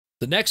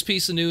The next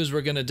piece of news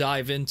we're going to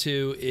dive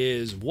into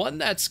is one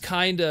that's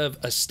kind of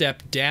a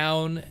step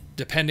down,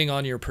 depending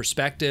on your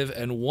perspective,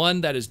 and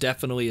one that is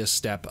definitely a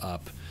step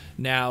up.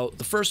 Now,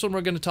 the first one we're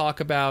going to talk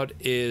about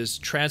is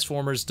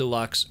Transformers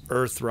Deluxe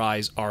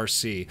EarthRise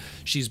Arcee.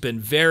 She's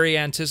been very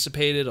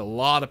anticipated. A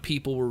lot of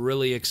people were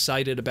really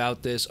excited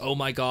about this. Oh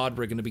my God,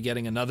 we're going to be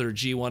getting another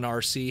G1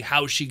 Arcee.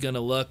 How's she going to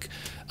look?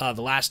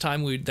 The last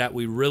time we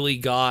really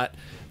got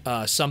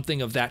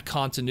something of that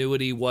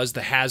continuity was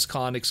the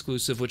HasCon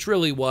exclusive, which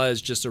really was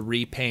just a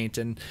repaint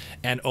and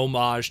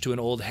homage to an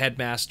old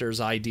Headmaster's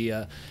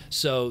idea.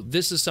 So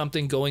this is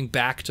something going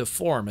back to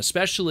form,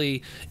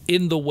 especially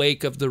in the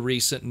wake of the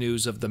recent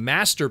news of the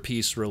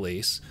Masterpiece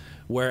release,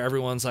 where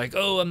everyone's like,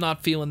 oh, I'm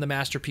not feeling the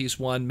Masterpiece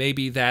one.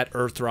 Maybe that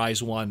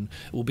EarthRise one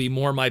will be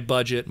more my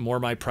budget, more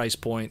my price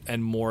point,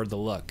 and more the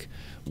look.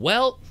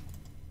 Well,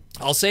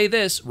 I'll say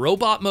this,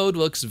 robot mode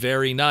looks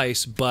very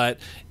nice, but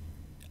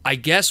I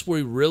guess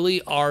we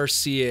really are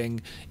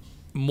seeing,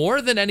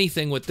 more than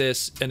anything with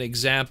this, an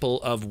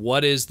example of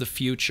what is the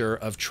future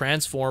of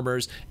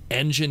Transformers,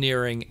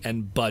 engineering,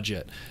 and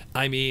budget.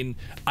 I mean,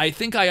 I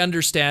think I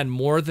understand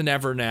more than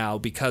ever now,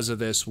 because of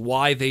this,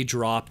 why they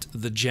dropped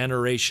the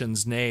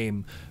Generations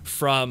name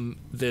from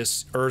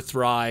this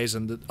EarthRise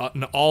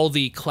and all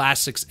the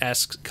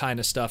Classics-esque kind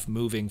of stuff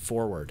moving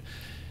forward.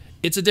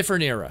 It's a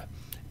different era.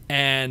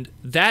 And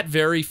that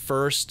very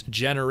first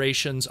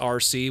Generations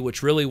Arcee,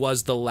 which really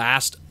was the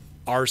last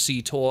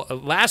Arcee toy,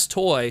 last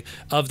toy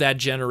of that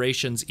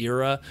Generations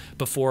era,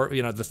 before,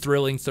 you know, the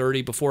Thrilling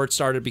 30, before it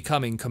started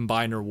becoming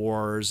Combiner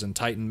Wars and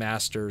Titan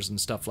Masters and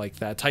stuff like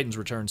that, Titan's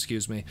Return,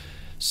 excuse me.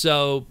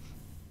 So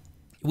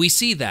we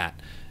see that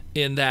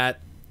in that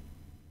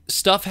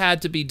stuff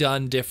had to be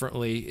done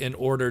differently in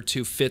order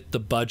to fit the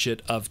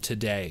budget of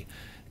today.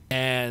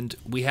 And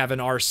we have an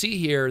Arcee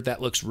here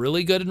that looks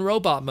really good in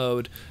robot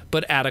mode,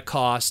 but at a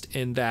cost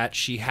in that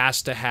she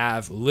has to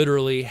have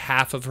literally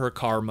half of her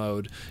car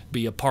mode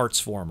be a parts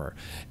former.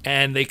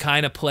 And they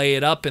kind of play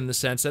it up in the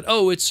sense that,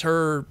 oh, it's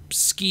her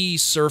ski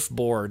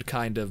surfboard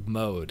kind of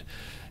mode.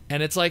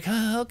 And it's like,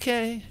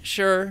 okay,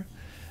 sure.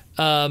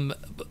 Again,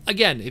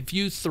 if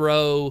you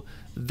throw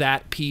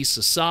that piece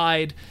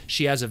aside,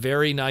 she has a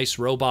very nice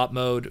robot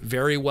mode,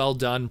 very well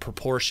done,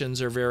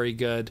 proportions are very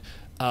good.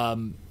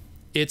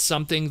 It's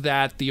something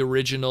that the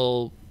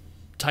original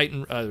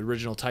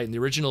the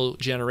original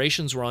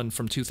Generations run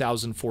from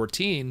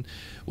 2014,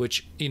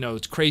 which, you know,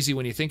 it's crazy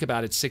when you think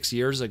about it, 6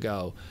 years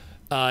ago.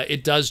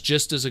 It does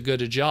just as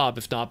good a job,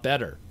 if not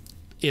better,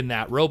 in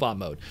that robot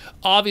mode.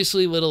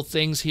 Obviously, little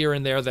things here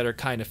and there that are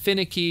kind of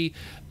finicky.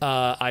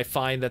 I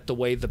find that the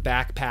way the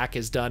backpack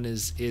is done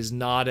is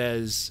not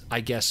as,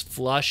 I guess,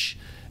 flush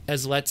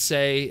as, let's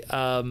say,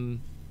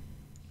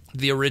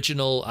 the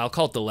original, I'll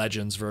call it the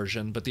Legends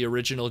version, but the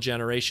original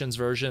Generations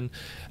version.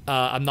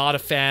 I'm not a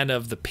fan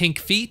of the pink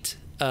feet.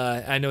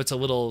 I know it's a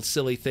little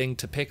silly thing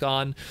to pick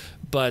on,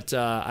 but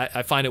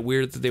I find it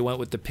weird that they went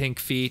with the pink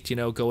feet, you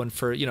know, going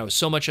for, you know,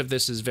 so much of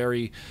this is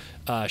very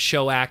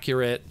show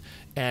accurate,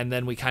 and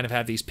then we kind of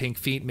have these pink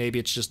feet. Maybe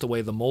it's just the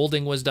way the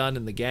molding was done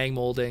in the gang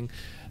molding.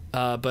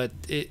 But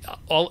you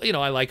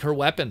know, I like her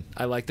weapon.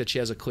 I like that she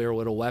has a clear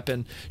little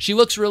weapon. She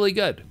looks really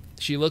good.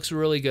 She looks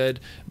really good,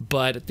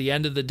 but at the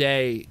end of the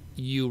day,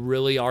 you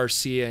really are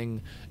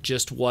seeing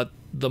just what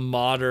the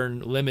modern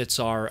limits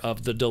are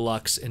of the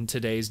Deluxe in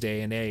today's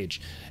day and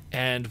age.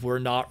 And we're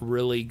not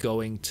really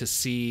going to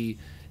see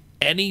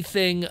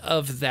anything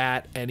of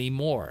that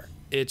anymore.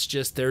 It's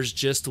just, there's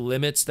just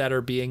limits that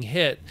are being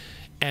hit,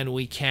 and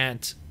we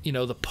can't, you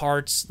know, the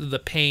parts, the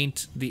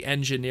paint, the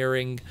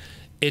engineering,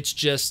 it's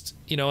just,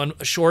 you know, and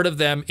short of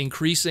them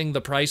increasing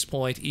the price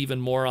point even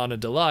more on a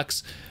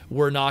Deluxe,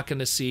 we're not going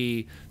to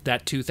see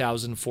that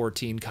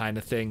 2014 kind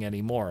of thing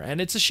anymore. And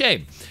it's a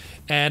shame.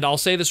 And I'll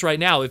say this right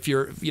now, if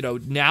you're, you know,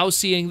 now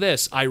seeing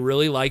this, I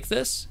really like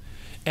this.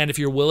 And if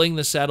you're willing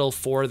to settle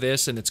for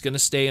this and it's going to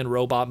stay in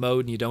robot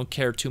mode and you don't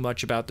care too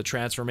much about the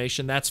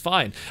transformation, that's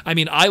fine. I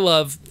mean, I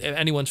love,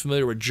 anyone's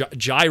familiar with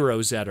Gyro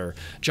Zetter.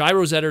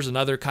 Gyro Zetter is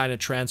another kind of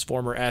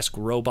Transformer-esque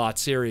robot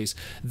series.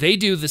 They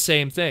do the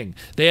same thing.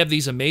 They have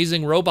these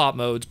amazing robot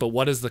modes, but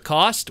what is the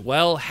cost?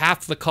 Well,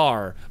 half the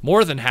car,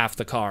 more than half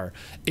the car,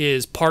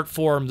 is part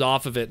formed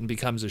off of it and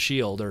becomes a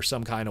shield or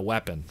some kind of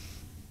weapon.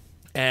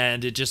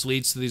 And it just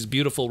leads to these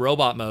beautiful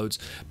robot modes,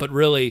 but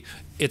really,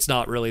 it's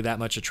not really that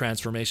much a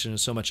transformation,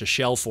 it's so much a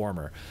shell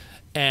former.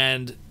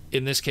 And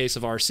in this case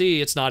of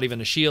Arcee, it's not even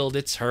a shield,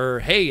 it's her,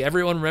 hey,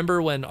 everyone remember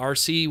when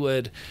Arcee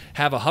would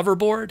have a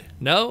hoverboard?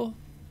 No?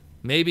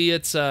 Maybe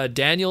it's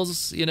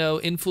Daniel's, you know,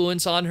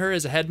 influence on her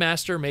as a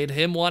headmaster made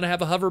him want to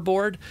have a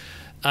hoverboard?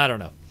 I don't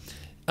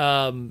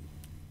know.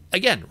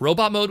 Again,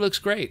 robot mode looks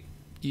great.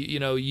 You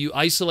know, you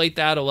isolate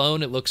that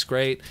alone, it looks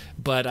great.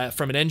 But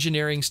from an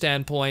engineering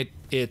standpoint,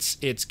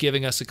 it's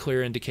giving us a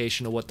clear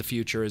indication of what the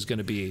future is going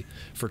to be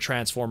for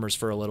Transformers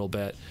for a little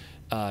bit,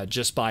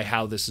 just by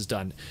how this is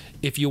done.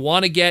 If you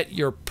want to get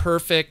your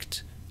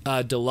perfect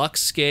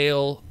deluxe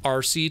scale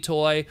Arcee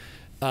toy,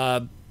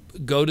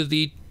 go to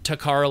the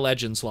Takara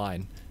Legends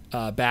line.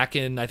 Back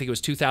in, I think it was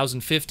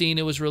 2015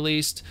 it was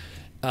released.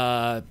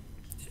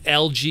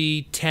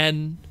 LG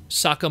 10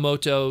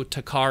 Sakamoto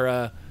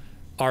Takara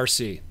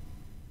Arcee.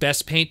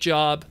 Best paint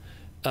job,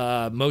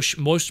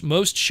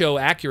 most show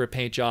accurate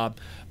paint job,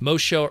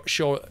 most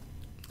show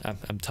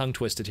I'm tongue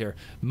twisted here.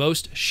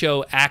 Most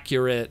show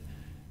accurate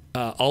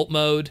alt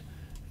mode,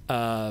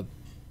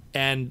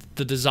 and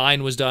the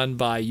design was done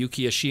by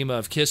Yuki Ashima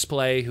of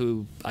Kissplay,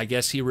 who I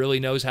guess he really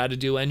knows how to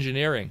do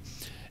engineering,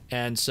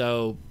 and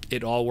so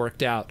it all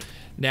worked out.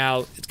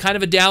 Now, it's kind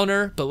of a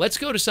downer, but let's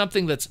go to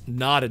something that's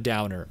not a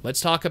downer.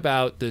 Let's talk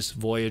about this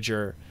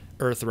Voyager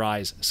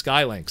EarthRise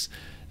Skylynx.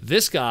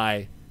 This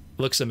guy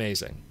looks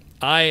amazing.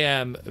 I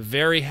am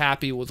very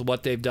happy with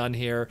what they've done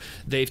here.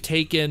 They've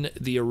taken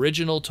the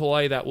original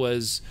toy that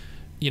was,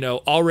 you know,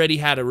 already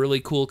had a really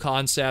cool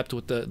concept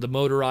with the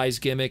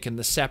motorized gimmick and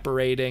the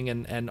separating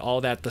and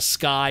all that, the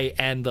Sky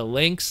and the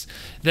Lynx.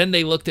 Then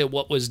they looked at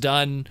what was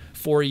done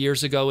 4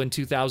 years ago in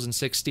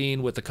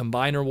 2016 with the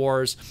Combiner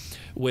Wars,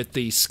 with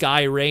the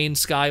Sky Rain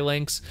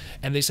Skylynx,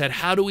 and they said,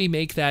 how do we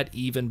make that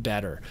even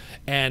better?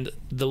 And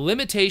the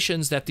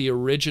limitations that the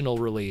original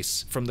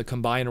release from the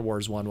Combiner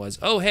Wars one was,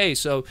 oh, hey,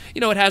 so,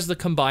 you know, it has the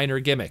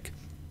Combiner gimmick.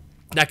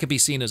 That could be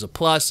seen as a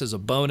plus, as a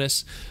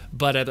bonus,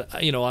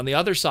 but you know, on the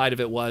other side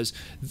of it was,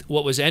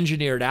 what was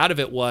engineered out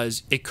of it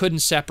was it couldn't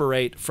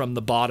separate from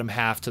the bottom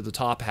half to the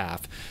top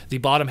half. The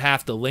bottom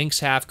half, the Lynx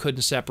half,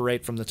 couldn't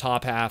separate from the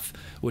top half,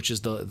 which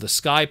is the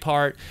Sky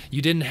part.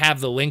 You didn't have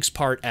the Lynx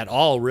part at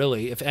all,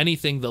 really. If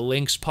anything, the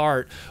Lynx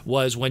part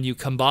was when you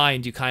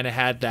combined, you kind of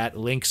had that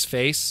Lynx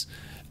face.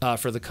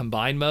 For the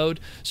combine mode.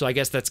 So I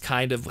guess that's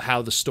kind of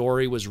how the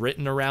story was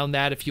written around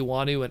that, if you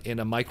want to, in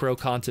a micro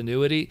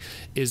continuity,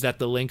 is that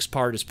the Lynx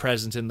part is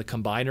present in the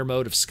combiner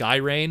mode of Sky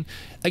Rain.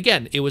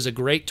 Again, it was a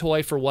great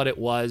toy for what it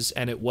was,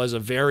 and it was a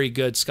very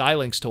good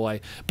Skylynx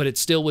toy, but it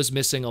still was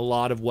missing a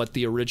lot of what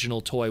the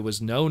original toy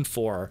was known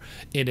for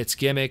in its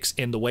gimmicks,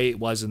 in the way it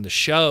was in the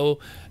show,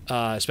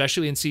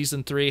 especially in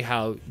Season 3,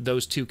 how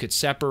those two could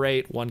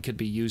separate, one could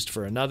be used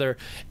for another.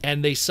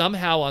 And they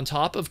somehow, on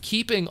top of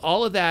keeping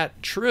all of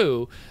that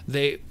true,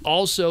 they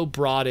also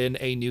brought in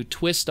a new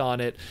twist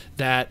on it,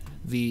 that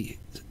the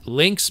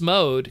Lynx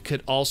mode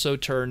could also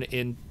turn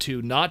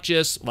into not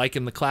just, like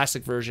in the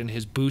classic version,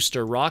 his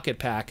booster rocket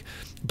pack,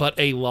 but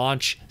a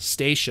launch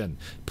station,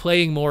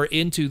 playing more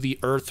into the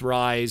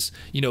EarthRise,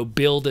 you know,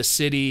 build a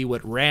city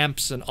with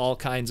ramps and all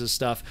kinds of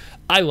stuff.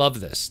 I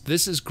love this.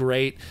 This is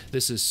great.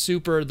 This is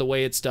super, the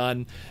way it's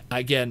done.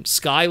 Again,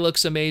 Sky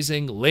looks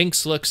amazing.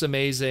 Lynx looks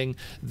amazing.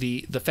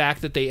 The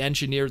fact that they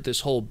engineered this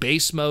whole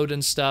base mode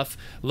and stuff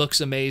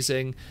looks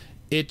amazing.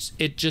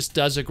 It just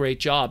does a great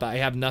job. I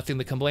have nothing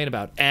to complain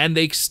about. And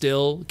they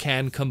still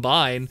can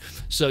combine,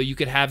 so you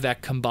could have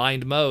that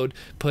combined mode,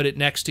 put it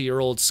next to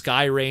your old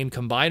Sky Rain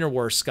Combiner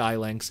Wars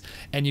Skylynx,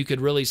 and you could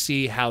really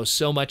see how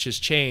so much has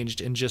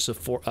changed in just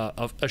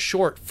a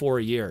short 4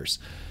 years.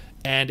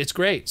 And it's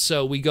great.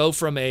 So we go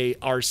from a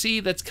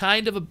RC that's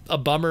kind of a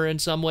bummer in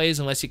some ways,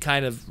 unless you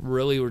kind of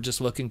really were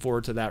just looking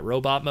forward to that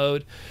robot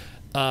mode.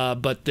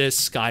 But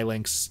this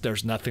Skylynx,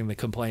 there's nothing to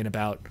complain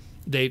about.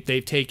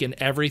 They've taken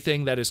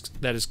everything that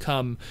has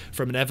come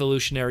from an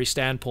evolutionary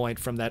standpoint,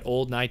 from that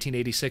old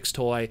 1986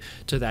 toy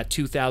to that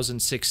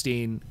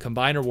 2016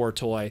 Combiner War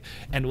toy,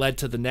 and led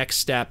to the next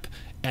step,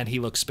 and he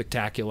looks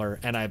spectacular.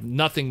 And I have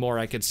nothing more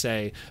I could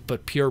say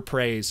but pure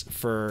praise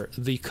for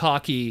the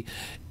cocky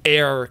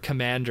air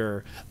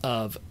commander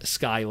of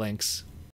Skylynx.